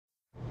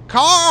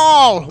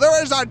Carl!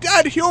 There is a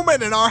dead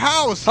human in our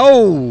house!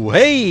 Oh,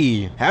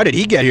 hey! How did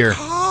he get here?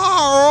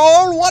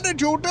 Carl, what did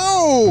you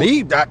do?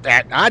 Me?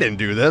 I didn't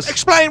do this.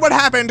 Explain what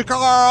happened,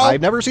 Carl! I've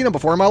never seen him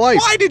before in my life.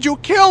 Why did you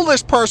kill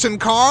this person,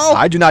 Carl?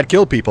 I do not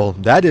kill people.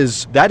 That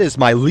is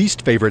my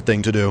least favorite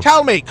thing to do.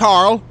 Tell me,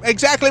 Carl,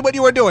 exactly what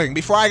you were doing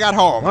before I got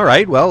home. All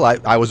right, well,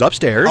 I was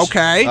upstairs.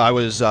 Okay. I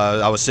was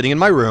sitting in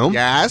my room.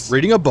 Yes.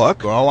 Reading a book.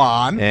 Go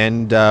on.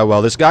 And,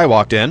 well, this guy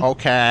walked in.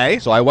 Okay.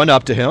 So I went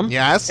up to him.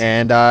 Yes.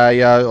 And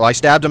I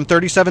stabbed him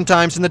 37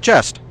 times in the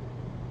chest.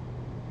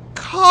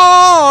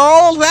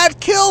 Carl,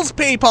 that kills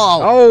people!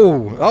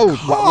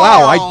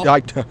 Wow,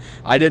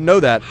 I didn't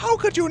know that. How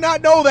could you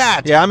not know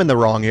that? Yeah, I'm in the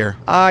wrong here.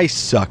 I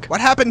suck. What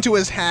happened to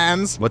his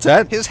hands? What's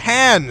that? His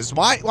hands.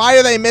 Why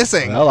are they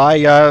missing? Well,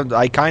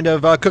 I kind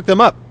of cooked them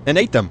up and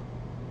ate them.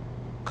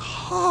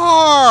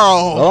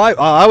 Carl! Well,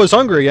 I was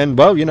hungry, and,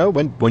 well, you know,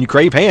 when you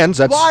crave hands,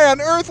 that's... Why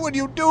on earth would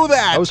you do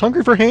that? I was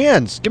hungry for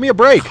hands. Give me a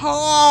break.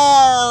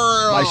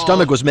 Carl! My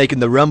stomach was making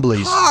the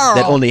rumblies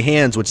that only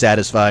hands would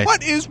satisfy.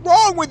 What is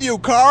wrong with you,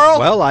 Carl?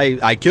 Well,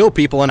 I kill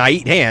people and I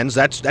eat hands.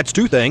 That's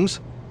two things.